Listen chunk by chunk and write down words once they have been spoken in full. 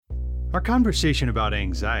Our conversation about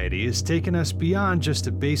anxiety has taken us beyond just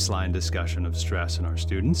a baseline discussion of stress in our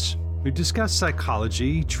students. We've discussed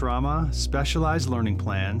psychology, trauma, specialized learning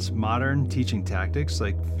plans, modern teaching tactics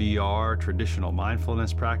like VR, traditional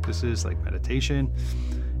mindfulness practices like meditation,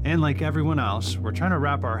 and like everyone else, we're trying to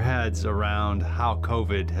wrap our heads around how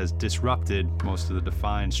COVID has disrupted most of the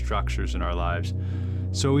defined structures in our lives.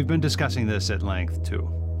 So we've been discussing this at length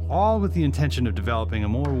too. All with the intention of developing a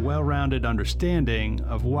more well-rounded understanding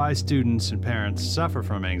of why students and parents suffer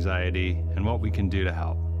from anxiety and what we can do to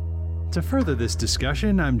help. To further this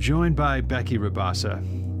discussion, I'm joined by Becky Rabassa.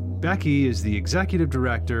 Becky is the Executive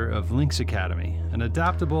Director of Lynx Academy, an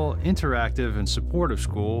adaptable, interactive, and supportive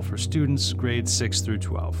school for students grades 6 through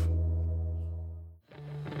 12.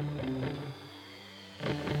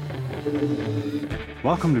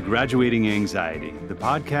 Welcome to Graduating Anxiety, the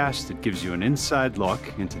podcast that gives you an inside look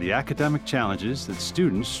into the academic challenges that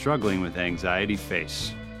students struggling with anxiety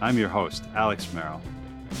face. I'm your host, Alex Merrill.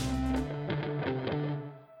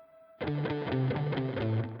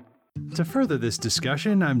 To further this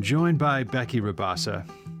discussion, I'm joined by Becky Rabassa.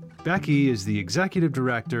 Becky is the Executive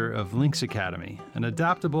Director of Lynx Academy, an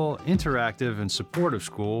adaptable, interactive, and supportive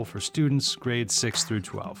school for students grades 6 through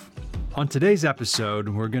 12. On today's episode,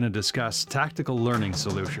 we're going to discuss tactical learning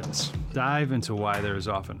solutions, dive into why there is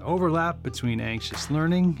often overlap between anxious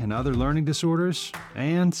learning and other learning disorders,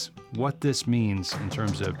 and what this means in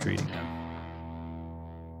terms of treating them.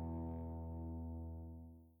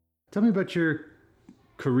 Tell me about your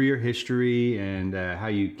career history and how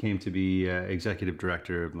you came to be Executive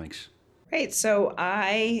Director of Lynx. Right, so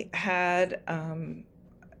I had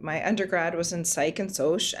my undergrad was in psych and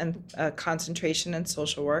soc and concentration in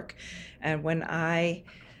social work. And when I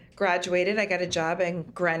graduated, I got a job in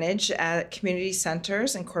Greenwich at Community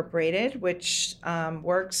Centers Incorporated, which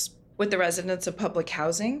works with the residents of public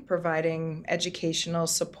housing, providing educational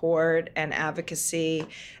support and advocacy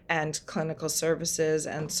and clinical services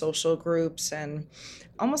and social groups, and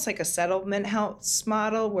almost like a settlement house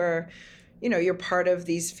model where, you know, you're part of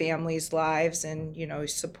these families' lives and, you know,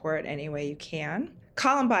 support any way you can.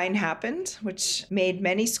 Columbine happened, which made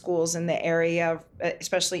many schools in the area,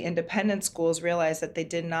 especially independent schools, realize that they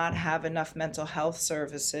did not have enough mental health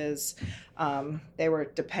services. They were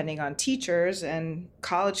depending on teachers and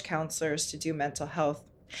college counselors to do mental health.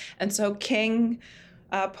 And so King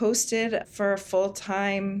posted for a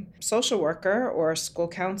full-time social worker or school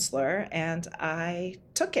counselor, and I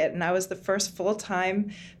took it. And I was the first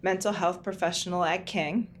full-time mental health professional at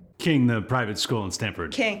King. King, the private school in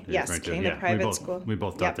Stanford. King, yes, King, the private school. We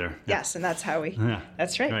both taught there. Yeah. Yes, and that's how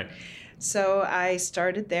that's right. So I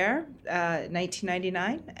started there in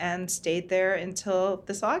 1999 and stayed there until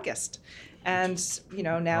this August. And, you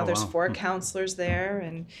know, now there's 4 counselors there,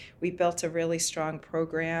 and we built a really strong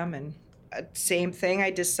program. And same thing,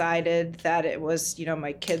 I decided that it was, you know,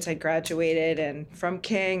 my kids had graduated and from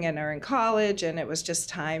King and are in college, and it was just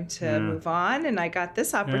time to move on. And I got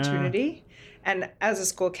this opportunity. And as a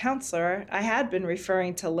school counselor, I had been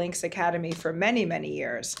referring to Lynx Academy for many, many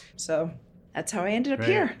years. So that's how I ended up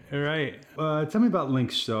here. Right. Tell me about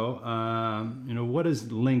Lynx, though. You know, what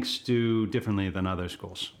does Lynx do differently than other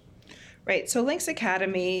schools? Right. So Lynx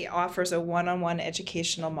Academy offers a one-on-one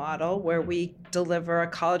educational model where we deliver a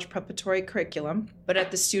college preparatory curriculum, but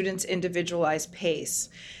at the student's individualized pace.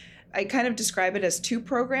 I kind of describe it as 2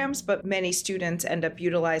 programs, but many students end up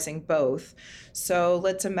utilizing both. So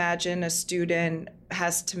let's imagine a student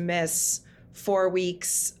has to miss 4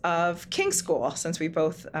 weeks of King School, since we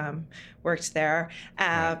both worked there,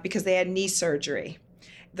 because they had knee surgery.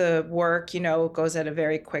 The work, you know, goes at a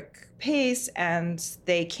very quick pace, and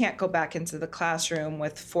they can't go back into the classroom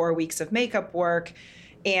with 4 weeks of makeup work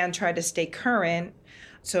and try to stay current.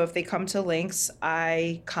 So if they come to Lynx,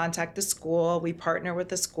 I contact the school, we partner with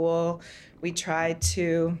the school, we try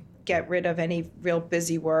to get rid of any real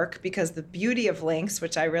busy work, because the beauty of Lynx,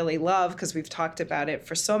 which I really love because we've talked about it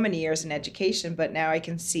for so many years in education, but now I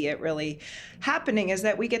can see it really happening, is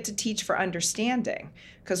that we get to teach for understanding.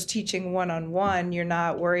 Because teaching one-on-one, you're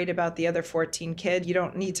not worried about the other 14 kids. You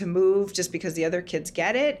don't need to move just because the other kids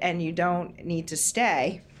get it, and you don't need to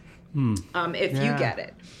stay. If you get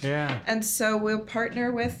it. Yeah. And so we'll partner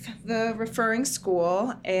with the referring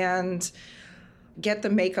school and get the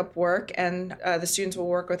makeup work, and the students will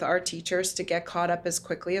work with our teachers to get caught up as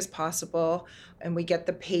quickly as possible, and we get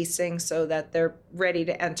the pacing so that they're ready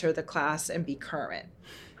to enter the class and be current.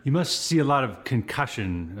 You must see a lot of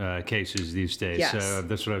concussion cases these days. Yes.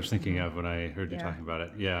 That's what I was thinking of when I heard you Yeah. talking about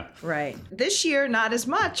it. Yeah. Right. This year, not as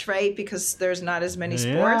much, right? Because there's not as many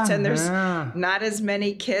sports and there's not as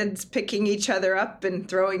many kids picking each other up and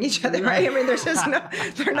throwing each other, right? I mean, there's just no,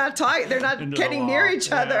 they're not getting near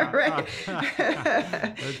each other, right?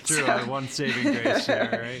 That's true. One saving grace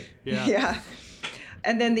there, right? Yeah. Yeah.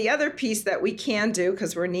 And then the other piece that we can do,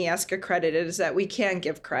 because we're NEASC accredited, is that we can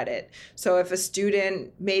give credit. So if a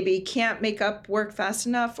student maybe can't make up work fast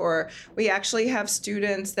enough, or we actually have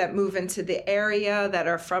students that move into the area that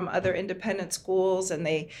are from other independent schools and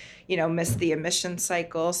they, miss the admission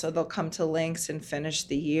cycle, so they'll come to Lynx and finish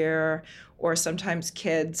the year. Or sometimes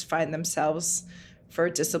kids find themselves for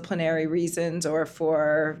disciplinary reasons or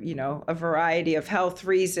for, a variety of health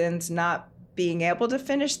reasons, not being able to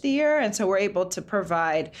finish the year. And so we're able to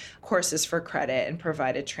provide courses for credit and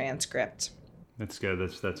provide a transcript. That's good.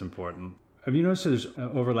 That's important. Have you noticed there's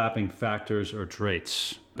overlapping factors or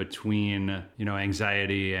traits between,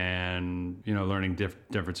 anxiety and, learning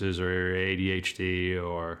differences or ADHD,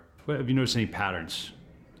 or have you noticed any patterns?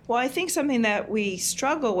 Well, I think something that we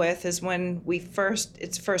struggle with is when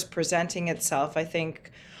it's first presenting itself. I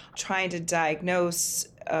think trying to diagnose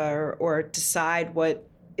or decide what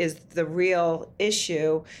is the real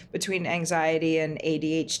issue between anxiety and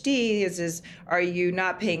ADHD is are you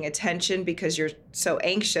not paying attention because you're so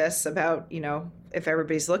anxious about, if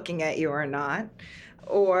everybody's looking at you or not?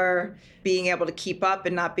 Or being able to keep up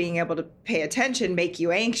and not being able to pay attention make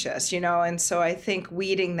you anxious, And so I think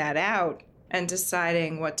weeding that out and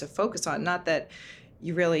deciding what to focus on, not that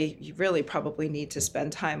you really probably need to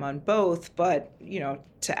spend time on both, but,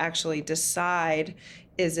 to actually decide,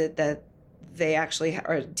 is it that they actually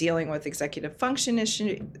are dealing with executive function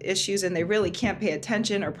issues and they really can't pay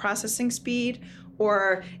attention or processing speed?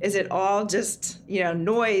 Or is it all just,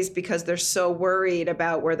 noise because they're so worried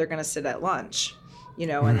about where they're going to sit at lunch,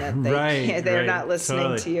 and that they're not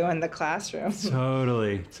listening to you in the classroom?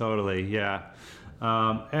 Totally. Yeah.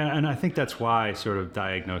 And I think that's why sort of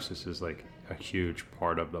diagnosis is like a huge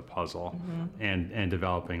part of the puzzle, and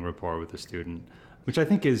developing rapport with the student, which I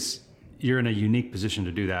think you're in a unique position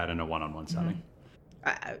to do that in a one-on-one setting.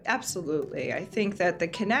 Absolutely. I think that the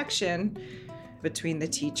connection between the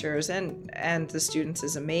teachers and the students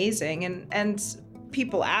is amazing. And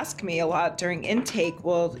people ask me a lot during intake,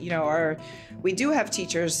 well, we do have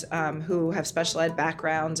teachers who have special ed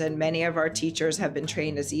backgrounds, and many of our teachers have been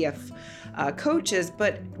trained as EF coaches,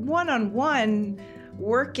 but one-on-one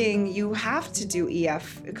working, you have to do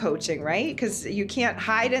EF coaching, right? Because you can't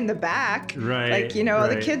hide in the back. Right.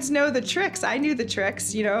 The kids know the tricks. I knew the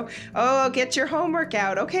tricks, get your homework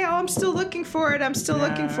out. Okay, I'm still looking for it.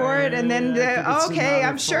 And then,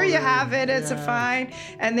 I'm sure you have it. It's fine.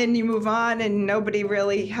 And then you move on and nobody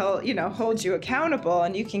really holds you accountable,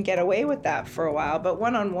 and you can get away with that for a while. But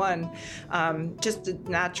one-on-one, just the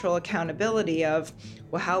natural accountability of,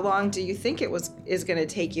 well, how long do you think is going to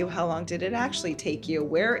take you? How long did it actually take you?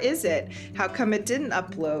 Where is it? How come it didn't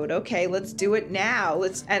upload? Okay, let's do it now.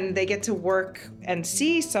 And they get to work and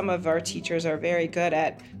see. Some of our teachers are very good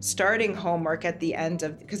at starting homework at the end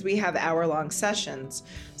because we have hour-long sessions.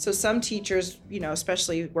 So some teachers,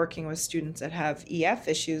 especially working with students that have EF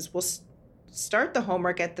issues, will start the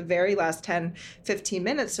homework at the very last 10, 15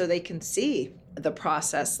 minutes so they can see the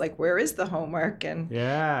process, like where is the homework? And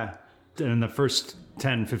the first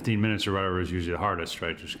 10, 15 minutes or whatever is usually the hardest,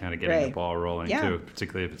 right? Just kind of getting the ball rolling too,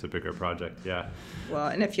 particularly if it's a bigger project. Yeah. Well,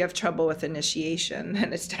 and if you have trouble with initiation,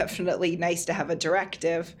 then it's definitely nice to have a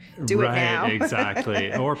directive. Do it now. Right,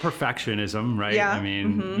 exactly. Or perfectionism, right? Yeah. I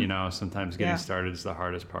mean, sometimes getting started is the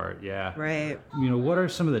hardest part. Yeah. Right. What are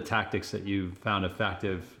some of the tactics that you've found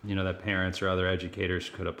effective, that parents or other educators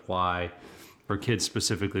could apply for kids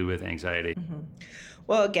specifically with anxiety?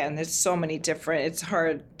 Well, again, there's so many different, it's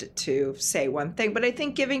hard to say one thing, but I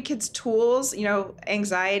think giving kids tools,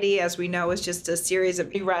 anxiety, as we know, is just a series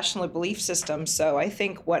of irrational belief systems. So I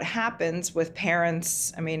think what happens with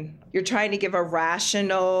parents, you're trying to give a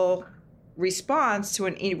rational response to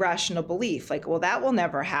an irrational belief. Like, well, that will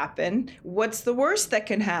never happen. What's the worst that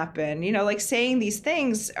can happen? Saying these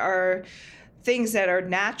things are things that are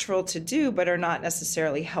natural to do, but are not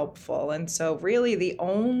necessarily helpful. And so really the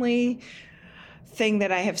only thing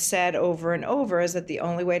that I have said over and over is that the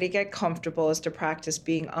only way to get comfortable is to practice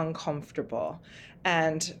being uncomfortable.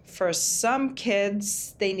 And for some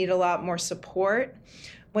kids, they need a lot more support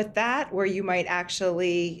with that, where you might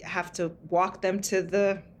actually have to walk them to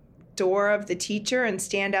the door of the teacher and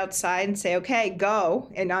stand outside and say, okay, go,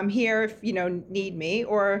 and I'm here if need me.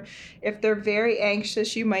 Or if they're very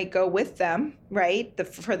anxious, you might go with them, right,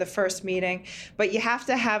 for the first meeting. But you have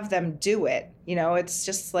to have them do it. It's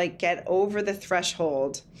just like get over the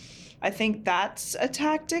threshold. I think that's a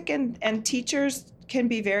tactic, and teachers can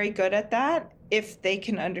be very good at that if they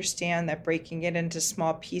can understand that breaking it into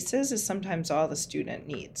small pieces is sometimes all the student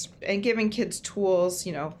needs. And giving kids tools,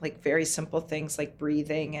 like very simple things like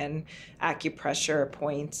breathing and acupressure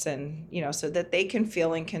points, and, so that they can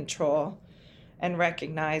feel in control and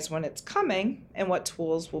recognize when it's coming and what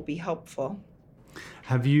tools will be helpful.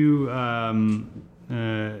 Have you, what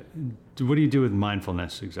do you do with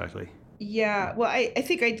mindfulness exactly? Yeah, well, I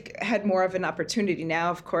think I had more of an opportunity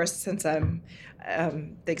now, of course, since I'm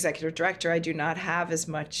the executive director. I do not have as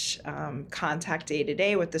much contact day to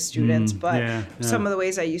day with the students, but some of the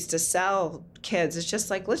ways I used to sell kids is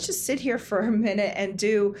just like, let's just sit here for a minute and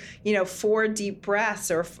do 4 deep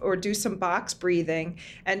breaths or do some box breathing,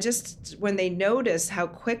 and just when they notice how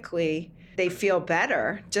quickly they feel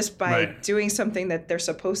better just by doing something that they're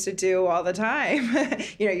supposed to do all the time.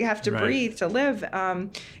 You have to breathe to live.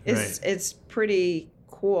 It's pretty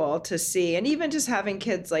cool to see. And even just having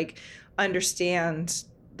kids like understand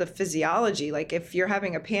the physiology. Like if you're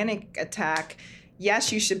having a panic attack,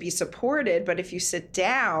 yes, you should be supported, but if you sit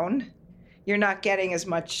down, you're not getting as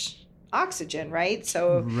much oxygen, right?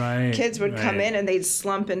 So kids would come in and they'd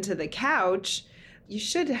slump into the couch. You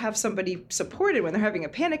should have somebody supported when they're having a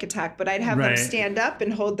panic attack, but I'd have them stand up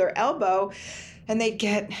and hold their elbow, and they'd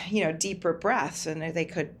get, deeper breaths, and they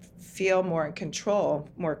could feel more in control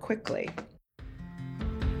more quickly.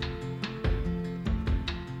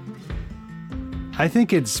 I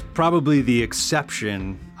think it's probably the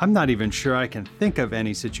exception. I'm not even sure I can think of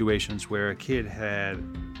any situations where a kid had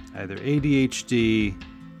either ADHD,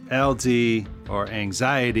 LD, or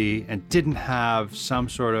anxiety and didn't have some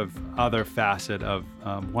sort of other facet of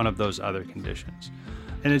one of those other conditions.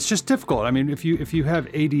 And it's just difficult. I mean, if you have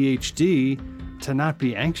ADHD, to not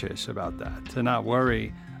be anxious about that, to not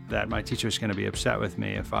worry that my teacher's going to be upset with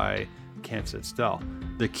me if I can't sit still.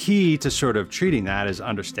 The key to sort of treating that is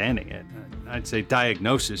understanding it. I'd say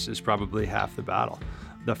diagnosis is probably half the battle.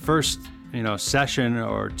 The first, session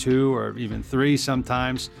or 2 or even 3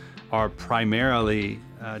 sometimes are primarily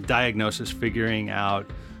diagnosis, figuring out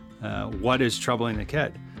what is troubling the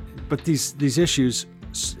kid. But these issues,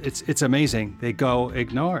 it's amazing. They go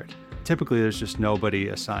ignored. Typically, there's just nobody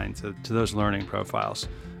assigned to those learning profiles,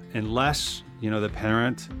 unless the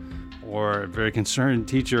parent or a very concerned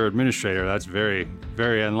teacher or administrator. That's very,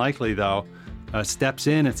 very unlikely, though. Steps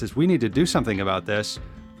in and says, "We need to do something about this."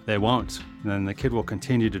 They won't. And then the kid will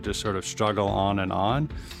continue to just sort of struggle on and on,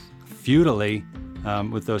 futilely,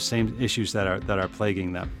 with those same issues that are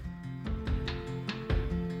plaguing them.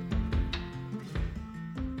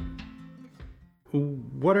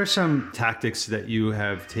 What are some tactics that you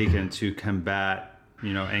have taken to combat,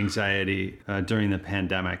 anxiety during the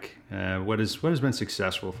pandemic? What has been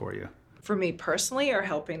successful for you? For me personally, or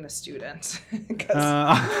helping the students?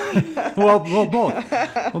 Well,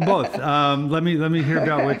 both. Let me hear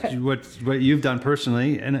about what you've done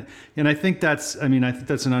personally, and I think that's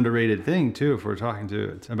an underrated thing too. If we're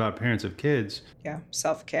talking about parents of kids,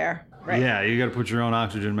 self-care. Right. Yeah, you got to put your own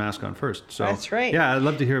oxygen mask on first. So that's right. Yeah, I'd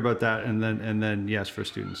love to hear about that, and then yes, for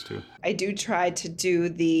students too. I do try to do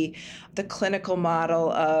the clinical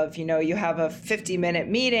model of, you have a 50-minute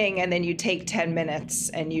meeting and then you take 10 minutes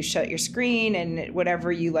and you shut your screen and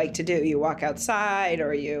whatever you like to do. You walk outside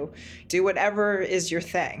or you do whatever is your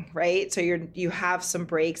thing, right? So you have some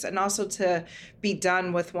breaks, and also to be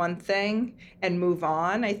done with one thing and move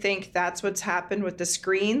on. I think that's what's happened with the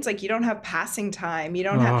screens. Like, you don't have passing time. You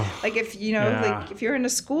don't have, like, if if you're in a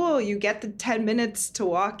school, you get the 10 minutes to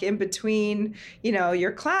walk in between,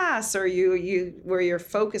 your class or you where you're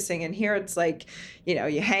focusing. And here it's like,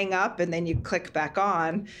 you hang up and then you click back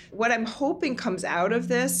on. What I'm hoping comes out of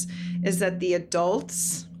this is that the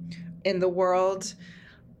adults in the world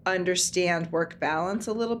understand work balance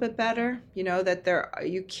a little bit better, that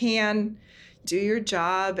you can do your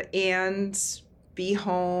job and be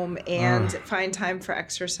home and find time for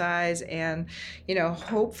exercise. And,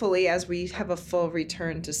 hopefully as we have a full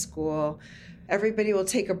return to school, everybody will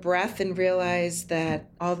take a breath and realize that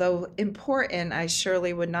although important, I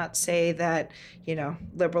surely would not say that,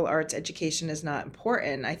 liberal arts education is not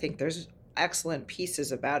important. I think there's excellent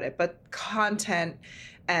pieces about it, but content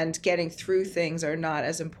and getting through things are not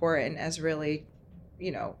as important as really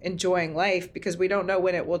enjoying life, because we don't know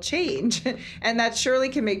when it will change. And that surely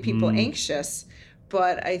can make people anxious.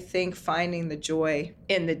 But I think finding the joy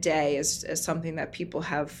in the day is something that people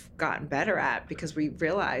have gotten better at, because we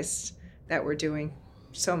realized that we're doing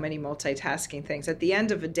so many multitasking things. At the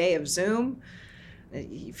end of a day of Zoom,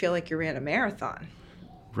 you feel like you ran a marathon.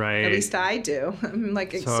 Right. At least I do. I'm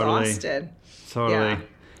like exhausted. Totally. Yeah.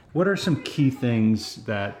 What are some key things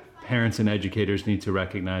that parents and educators need to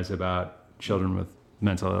recognize about children with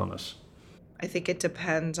mental illness? I think it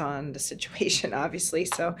depends on the situation, obviously,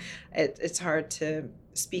 so it's hard to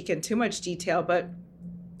speak in too much detail, but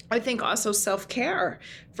I think also self-care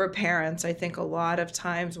for parents. I think a lot of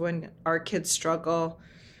times when our kids struggle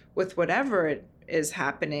with whatever it is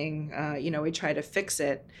happening, we try to fix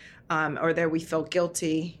it, or that we feel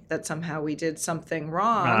guilty that somehow we did something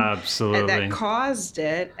wrong. Absolutely. And that caused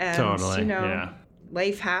it. And, Totally, yeah.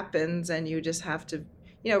 Life happens, and you just have to,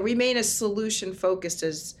 remain as solution-focused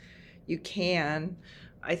as you can.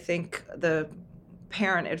 I think the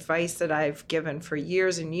parent advice that I've given for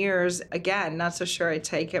years and years, again, not so sure I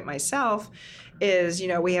take it myself, is,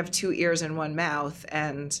 we have 2 ears and 1 mouth.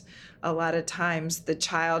 And a lot of times the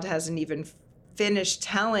child hasn't even finished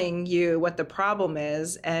telling you what the problem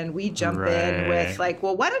is, and we jump in with like,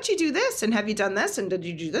 well, why don't you do this, and have you done this, and did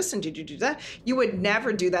you do this, and did you do that? You would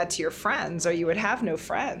never do that to your friends, or you would have no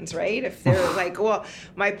friends, right? If they're like, well,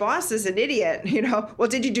 my boss is an idiot, well,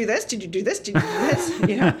 did you do this, did you do this, did you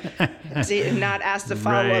do this, and not ask the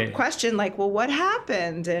follow-up question like, well, what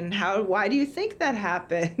happened, and why do you think that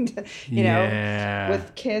happened?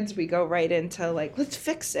 With kids, we go right into like, let's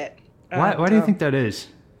fix it. Why do you think that is?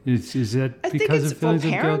 Is that because of feelings of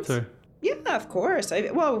guilt? Or? Yeah, of course.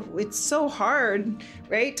 It's so hard,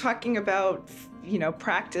 right? Talking about,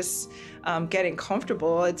 practice getting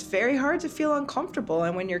comfortable. It's very hard to feel uncomfortable.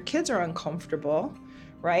 And when your kids are uncomfortable,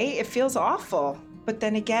 right, it feels awful. But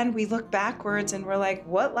then again, we look backwards and we're like,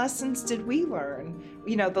 what lessons did we learn?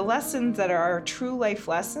 The lessons that are our true life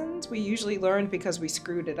lessons, we usually learned because we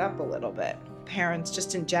screwed it up a little bit. Parents,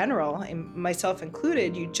 just in general, and myself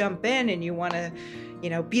included, you jump in and you want to,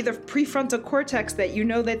 be the prefrontal cortex that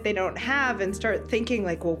that they don't have, and start thinking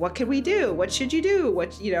like, well, what could we do? What should you do?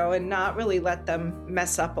 And not really let them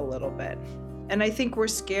mess up a little bit. And I think we're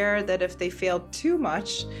scared that if they fail too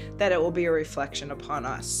much, that it will be a reflection upon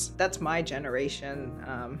us. That's my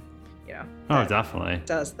generation. Oh, definitely.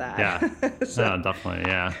 Does that. Yeah. No,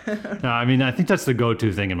 definitely. Yeah. No, I think that's the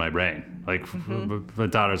go-to thing in my brain. Like, my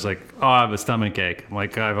daughter's like, oh, I have a stomach ache. I'm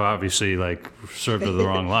like, I've obviously served her the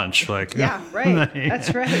wrong lunch. Like, yeah, right.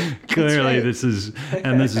 That's right. Clearly, this is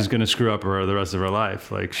going to screw up her the rest of her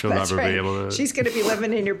life. Like, she'll never be able to. She's going to be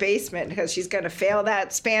living in your basement because she's going to fail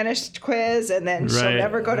that Spanish quiz, and then she'll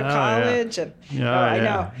never go to college. Yeah. I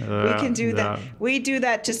know. We can do that. We do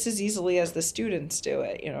that just as easily as the students do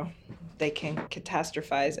it. They can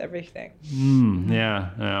catastrophize everything.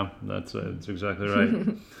 Yeah, that's exactly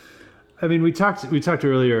right. We talked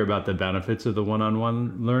earlier about the benefits of the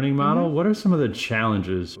one-on-one learning model. What are some of the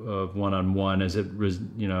challenges of one-on-one as it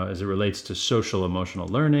relates to social emotional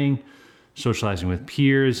learning, socializing with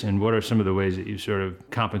peers, and what are some of the ways that you sort of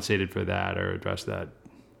compensated for that or addressed that?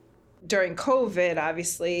 During COVID,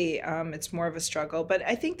 obviously, it's more of a struggle. But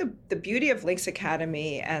I think the beauty of Lynx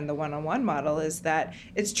Academy and the one-on-one model is that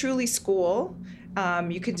it's truly school.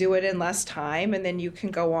 You can do it in less time, and then you can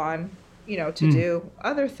go on, to do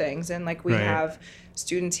other things. And we have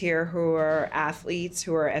students here who are athletes,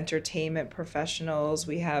 who are entertainment professionals.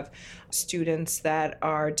 We have students that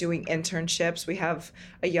are doing internships. We have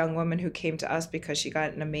a young woman who came to us because she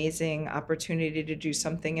got an amazing opportunity to do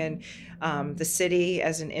something in the city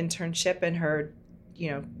as an internship in her,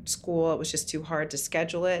 school. It was just too hard to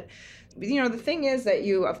schedule it. The thing is that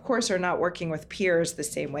you, of course, are not working with peers the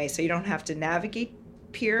same way, so you don't have to navigate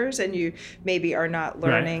peers, and you maybe are not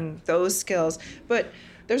learning those skills. But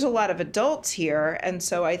there's a lot of adults here, and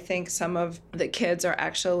so I think some of the kids are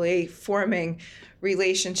actually forming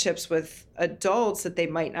relationships with adults that they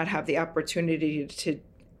might not have the opportunity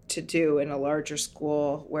to do in a larger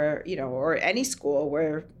school where, or any school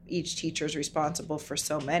where each teacher is responsible for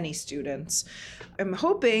so many students. I'm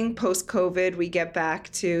hoping post-COVID we get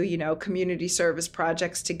back to, community service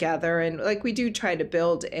projects together. And we do try to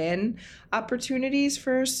build in opportunities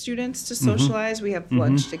for students to socialize. We have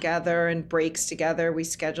lunch together and breaks together. We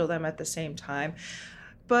schedule them at the same time.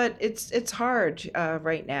 But it's hard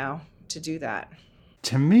right now to do that.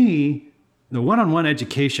 To me, the one-on-one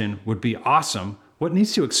education would be awesome. What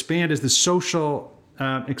needs to expand is the social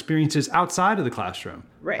experiences outside of the classroom.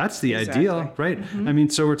 Right. That's the ideal, right?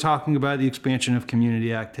 So we're talking about the expansion of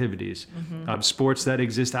community activities, sports that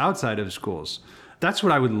exist outside of schools. That's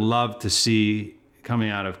what I would love to see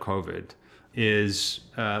coming out of COVID. is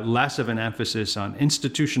less of an emphasis on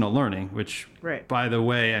institutional learning, which, Right. by the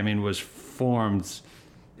way, I mean, was formed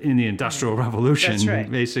in the Industrial Revolution, That's right.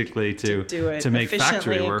 basically do it to make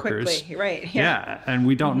factory efficiently and workers. quickly. Right. Yeah, and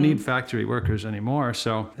we don't need factory workers anymore.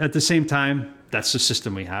 So at the same time, that's the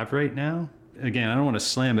system we have right now. Again, I don't want to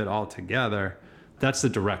slam it all together. That's the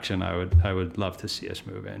direction I would love to see us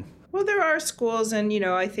move in. Well, there are schools, and,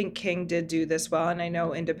 I think King did do this well, and I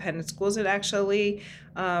know independent schools that actually,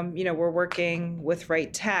 we're working with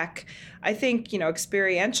Right Tech. I think,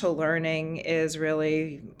 experiential learning is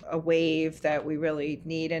really a wave that we really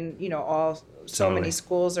need, and, so Totally. many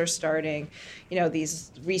schools are starting,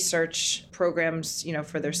 these research programs,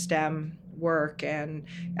 for their STEM work, and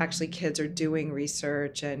actually kids are doing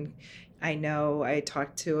research. And I know I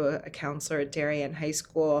talked to a counselor at Darien High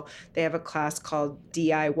School. They have a class called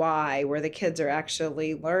DIY where the kids are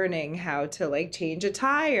actually learning how to change a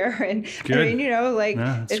tire. And Good. I mean,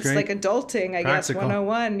 that's it's great. like adulting, I guess, Practical.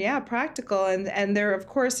 101. Yeah, practical. And they're, of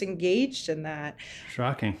course, engaged in that.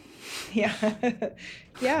 Shocking. Yeah.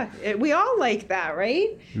 Yeah. We all like that, right?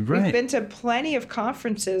 Right. We've been to plenty of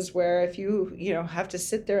conferences where if you have to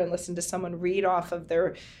sit there and listen to someone read off of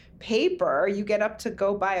their paper, you get up to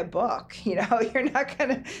go buy a book. You're not going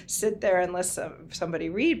to sit there and listen to somebody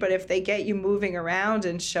read. But if they get you moving around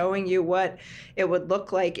and showing you what it would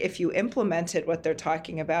look like if you implemented what they're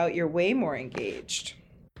talking about, you're way more engaged.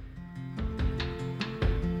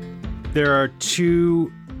 There are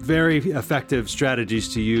two very effective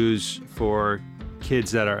strategies to use for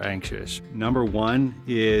kids that are anxious. Number one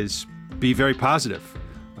is be very positive.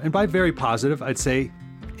 And by very positive, I'd say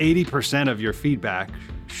 80% of your feedback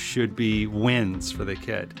should be wins for the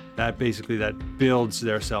kid. That builds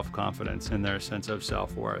their self-confidence and their sense of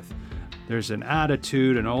self-worth. There's an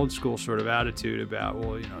old school sort of attitude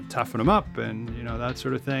about, toughen them up and, that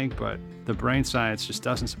sort of thing. But the brain science just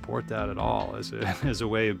doesn't support that at all as a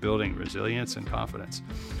way of building resilience and confidence.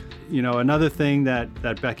 Another thing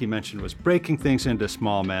that Becky mentioned was breaking things into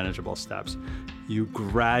small, manageable steps. You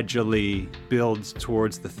gradually build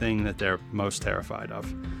towards the thing that they're most terrified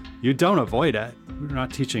of. You don't avoid it. We're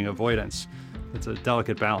not teaching avoidance. It's a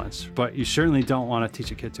delicate balance. But you certainly don't want to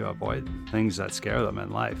teach a kid to avoid things that scare them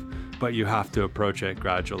in life. But you have to approach it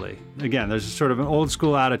gradually. Again, there's sort of an old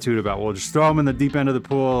school attitude about, just throw them in the deep end of the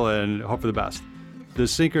pool and hope for the best. The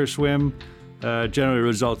sink or swim generally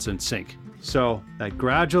results in sink. So that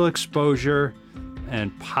gradual exposure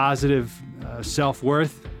and positive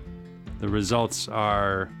self-worth, the results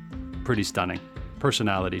are pretty stunning.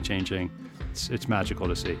 Personality changing. It's magical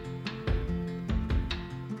to see.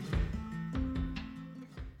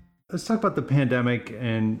 Let's talk about the pandemic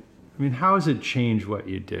and, how has it changed what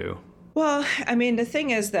you do? Well, the thing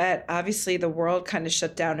is that obviously the world kind of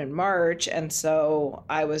shut down in March, and so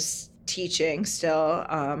I was teaching still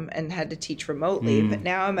and had to teach remotely. But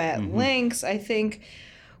now I'm at Lynx. I think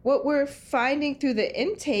what we're finding through the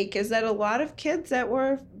intake is that a lot of kids that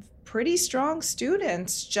were pretty strong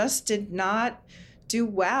students just did not do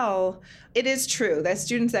well. It is true that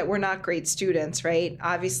students that were not great students, right,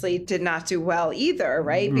 obviously did not do well either,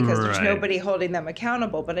 right? Because there's nobody holding them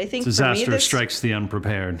accountable. But I think disaster for me, strikes the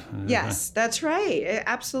unprepared. Yes, that's right.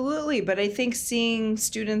 Absolutely. But I think seeing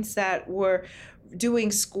students that were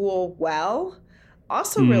doing school well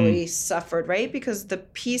also really suffered, right? Because the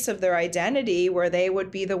piece of their identity where they would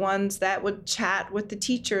be the ones that would chat with the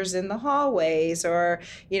teachers in the hallways or,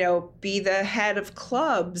 be the head of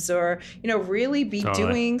clubs or, really be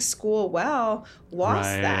doing school well,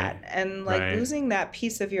 lost that. And losing that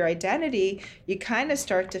piece of your identity, you kind of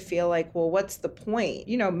start to feel like, well, what's the point?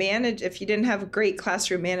 If you didn't have a great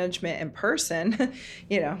classroom management in person,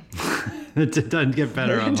 It doesn't get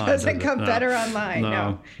better online. It doesn't come better online.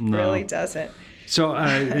 No, really doesn't. So,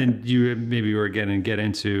 and you maybe were get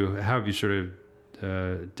into how have you sort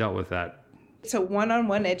of dealt with that? So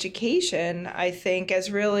one-on-one education, I think,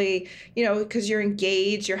 is really, because you're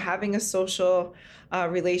engaged, you're having a social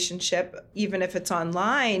relationship, even if it's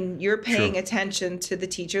online, you're paying attention to the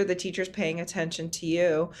teacher's paying attention to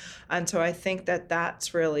you. And so I think that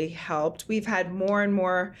that's really helped. We've had more and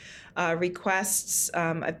more requests.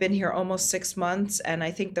 I've been here almost 6 months, and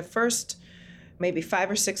I think the first maybe 5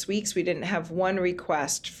 or 6 weeks, we didn't have one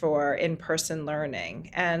request for in-person learning.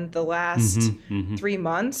 And the last 3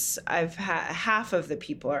 months, I've had half of the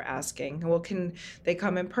people are asking, well, can they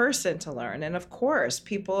come in person to learn? And of course,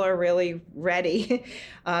 people are really ready.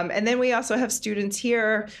 And then we also have students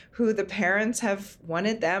here who the parents have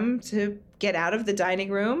wanted them to get out of the dining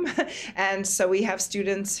room. And so we have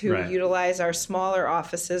students who utilize our smaller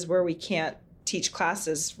offices where we can't teach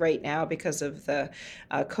classes right now because of the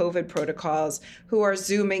COVID protocols, who are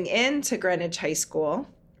Zooming into Greenwich High School,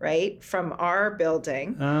 right, from our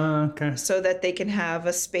building. Okay. So that they can have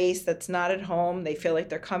a space that's not at home. They feel like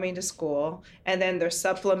they're coming to school. And then they're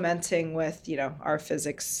supplementing with, our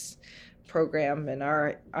physics program and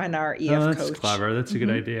our EF That's coach. clever. That's a good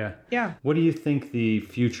idea. Yeah. What do you think the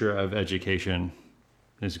future of education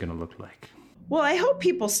is going to look like? Well, I hope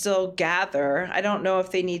people still gather. I don't know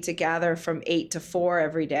if they need to gather from 8 to 4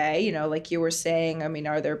 every day. Like you were saying, I mean,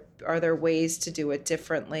 are there ways to do it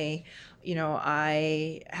differently?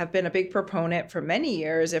 I have been a big proponent for many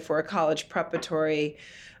years. If we're a college preparatory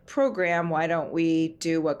program, why don't we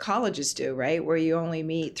do what colleges do, right? Where you only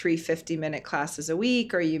meet 3 50-minute classes a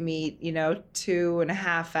week, or you meet,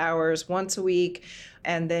 2.5 hours once a week,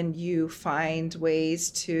 and then you find ways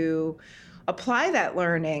to apply that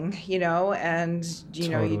learning, and,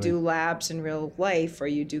 Totally. you do labs in real life, or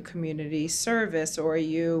you do community service, or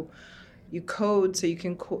you code so you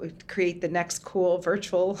can create the next cool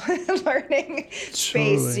virtual learning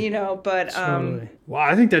space, but Totally. Well,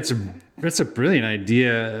 I think that's a brilliant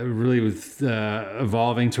idea, really, with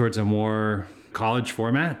evolving towards a more college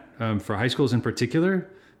format for high schools in particular,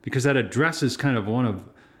 because that addresses kind of one of,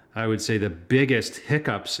 I would say, the biggest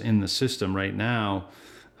hiccups in the system right now,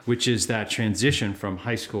 which is that transition from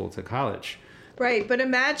high school to college. Right, but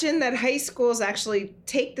imagine that high schools actually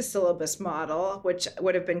take the syllabus model, which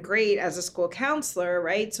would have been great as a school counselor,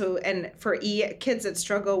 right? So, and for kids that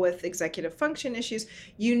struggle with executive function issues,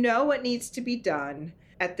 what needs to be done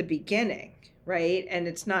at the beginning, right? And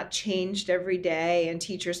it's not changed every day, and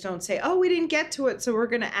teachers don't say, oh, we didn't get to it, so we're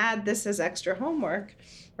going to add this as extra homework,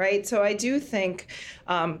 right? So I do think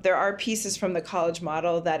there are pieces from the college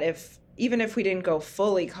model that even if we didn't go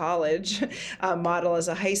fully college model as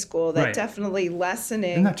a high school, that Right. definitely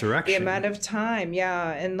lessening In that direction. the amount of time.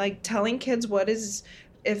 Yeah. And like telling kids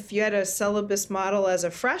if you had a syllabus model as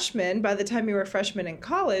a freshman, by the time you were a freshman in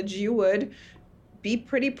college, you would be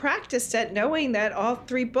pretty practiced at knowing that all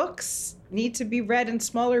 3 books need to be read in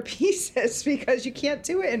smaller pieces because you can't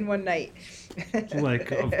do it in one night.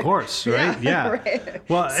 Like, of course, right? Yeah. Right.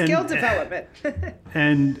 Well, Skill development.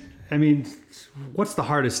 And I mean, what's the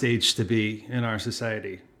hardest age to be in our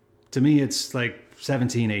society? To me, it's like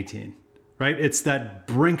 17, 18, right? It's that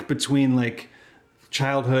brink between like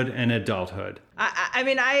childhood and adulthood.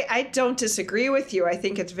 I don't disagree with you. I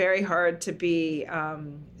think it's very hard to be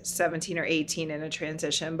 17 or 18 in a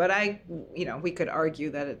transition, but we could argue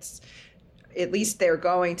that it's, at least they're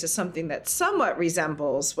going to something that somewhat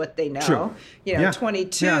resembles what they know. True. Yeah.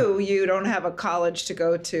 22, Yeah. You don't have a college to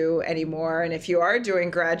go to anymore. And if you are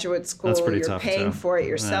doing graduate school, That's pretty you're tough, paying too. for it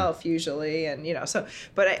yourself usually. And,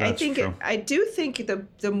 but I That's think, true. I do think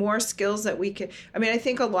the more skills that we can, I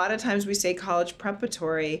think a lot of times we say college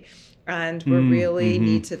preparatory, and we really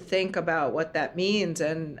need to think about what that means.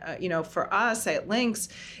 And, for us at Lynx,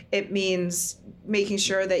 it means making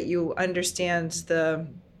sure that you understand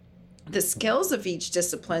the skills of each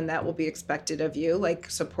discipline that will be expected of you, like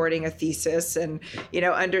supporting a thesis and,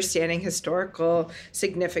 understanding historical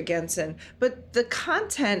significance. But the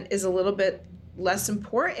content is a little bit less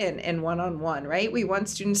important in one-on-one, right? We want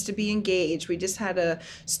students to be engaged. We just had a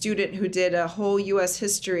student who did a whole U.S.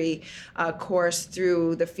 history course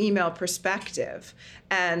through the female perspective.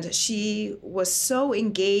 And she was so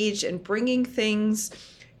engaged in bringing things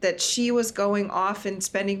that she was going off and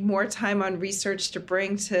spending more time on research to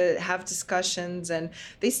bring to have discussions. And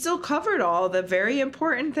they still covered all the very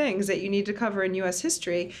important things that you need to cover in U.S.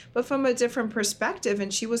 history, but from a different perspective.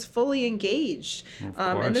 And she was fully engaged.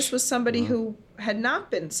 And this was somebody who had not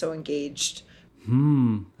been so engaged.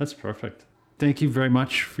 That's perfect. Thank you very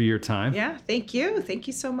much for your time. Yeah, thank you. Thank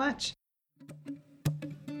you so much.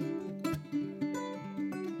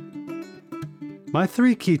 My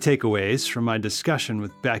 3 key takeaways from my discussion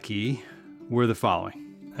with Becky were the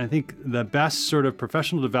following. I think the best sort of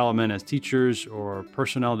professional development as teachers or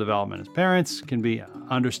personnel development as parents can be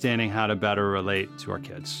understanding how to better relate to our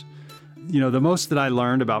kids. The most that I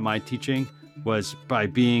learned about my teaching was by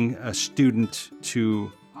being a student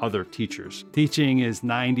to other teachers. Teaching is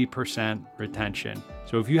 90% retention.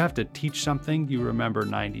 So if you have to teach something, you remember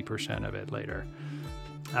 90% of it later.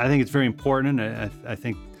 I think it's very important, and I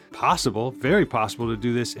think very possible to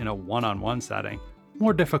do this in a one-on-one setting.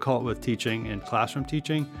 More difficult with teaching in classroom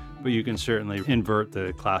teaching, but you can certainly invert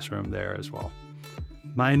the classroom there as well.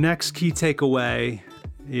 My next key takeaway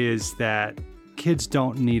is that kids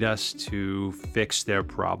don't need us to fix their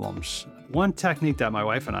problems. One technique that my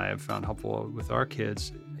wife and I have found helpful with our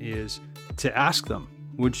kids is to ask them,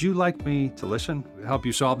 would you like me to listen, help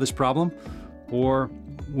you solve this problem? Or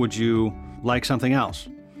would you like something else?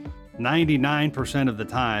 99% of the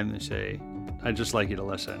time they say, I'd just like you to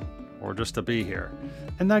listen or just to be here.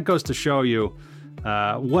 And that goes to show you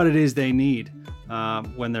what it is they need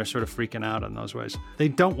when they're sort of freaking out in those ways. They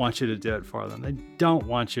don't want you to do it for them. They don't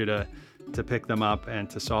want you to pick them up and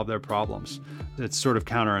to solve their problems. It's sort of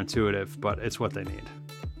counterintuitive, but it's what they need.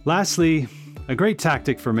 Lastly, a great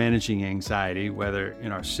tactic for managing anxiety, whether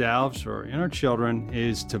in ourselves or in our children,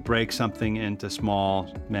 is to break something into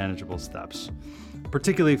small, manageable steps.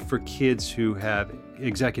 Particularly for kids who have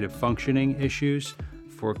executive functioning issues.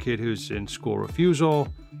 For a kid who's in school refusal,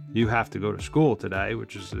 you have to go to school today,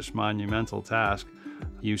 which is this monumental task.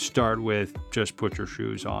 You start with just put your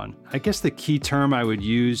shoes on. I guess the key term I would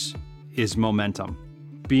use is momentum.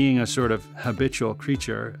 Being a sort of habitual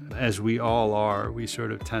creature, as we all are, we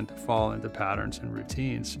sort of tend to fall into patterns and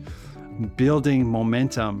routines. Building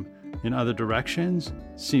momentum in other directions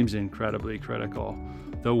seems incredibly critical.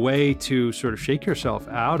 The way to sort of shake yourself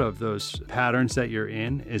out of those patterns that you're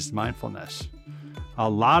in is mindfulness. A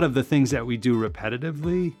lot of the things that we do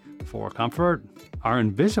repetitively for comfort are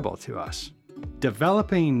invisible to us.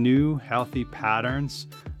 Developing new healthy patterns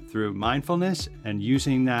through mindfulness and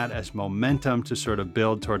using that as momentum to sort of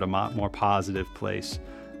build toward a more positive place.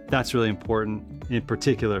 That's really important, in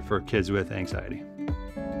particular for kids with anxiety.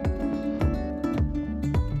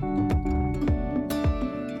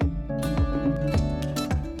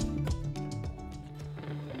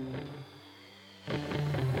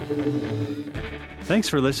 Thanks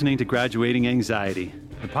for listening to Graduating Anxiety,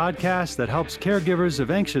 the podcast that helps caregivers of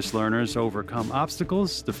anxious learners overcome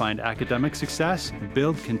obstacles to find academic success and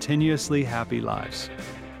build continuously happy lives.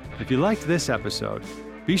 If you liked this episode,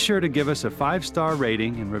 be sure to give us a 5-star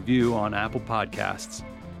rating and review on Apple Podcasts.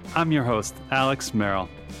 I'm your host, Alex Merrill.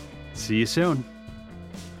 See you soon.